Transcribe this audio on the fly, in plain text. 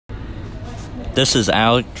This is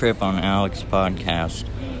Alek Trip on Alek's podcast,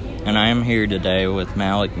 and I am here today with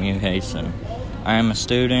Malik Muhason. I am a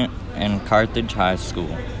student in Carthage High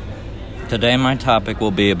School. Today my topic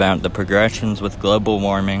will be about the progressions with global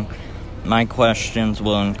warming. My questions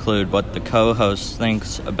will include what the co-host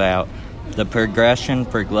thinks about the progression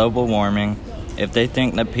for global warming, if they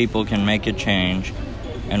think that people can make a change,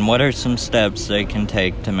 and what are some steps they can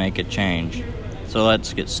take to make a change. So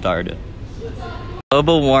let's get started.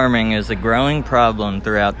 Global warming is a growing problem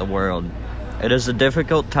throughout the world. It is a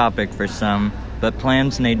difficult topic for some, but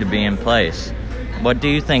plans need to be in place. What do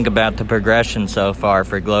you think about the progression so far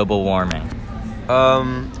for global warming?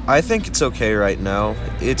 I think it's okay right now.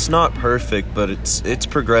 It's not perfect, but it's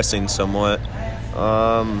progressing somewhat.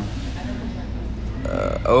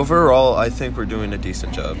 Overall, I think we're doing a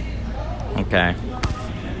decent job. Okay.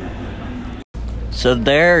 So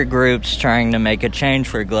there are groups trying to make a change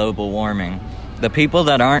for global warming. The people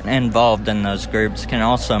that aren't involved in those groups can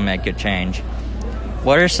also make a change.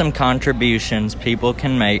 What are some contributions people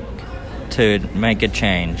can make to make a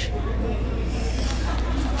change?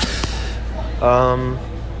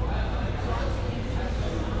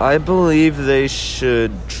 I believe they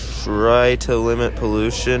should try to limit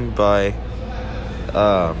pollution by,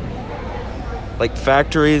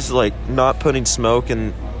 factories, not putting smoke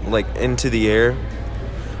into the air.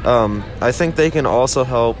 I think they can also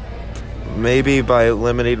help maybe by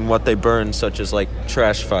limiting what they burn, such as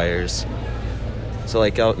trash fires. So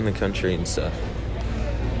out in the country and stuff.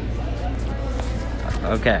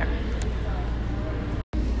 Okay.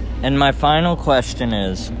 And my final question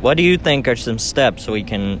is, what do you think are some steps we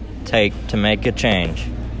can take to make a change?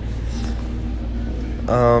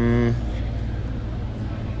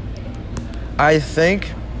 I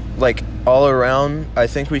think, all around, I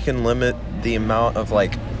think we can limit the amount of,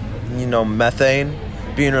 methane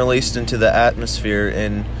being released into the atmosphere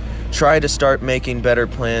and try to start making better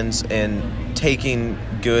plans and taking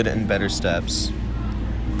good and better steps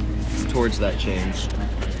towards that change.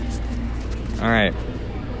 All right.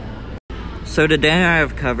 So today I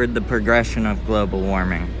have covered the progression of global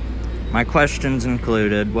warming. My questions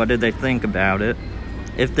included, what do they think about it,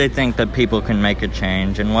 if they think that people can make a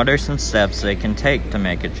change, and what are some steps they can take to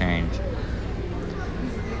make a change.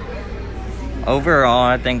 Overall,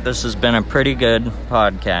 I think this has been a pretty good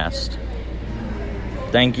podcast.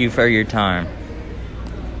 Thank you for your time.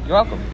 You're welcome.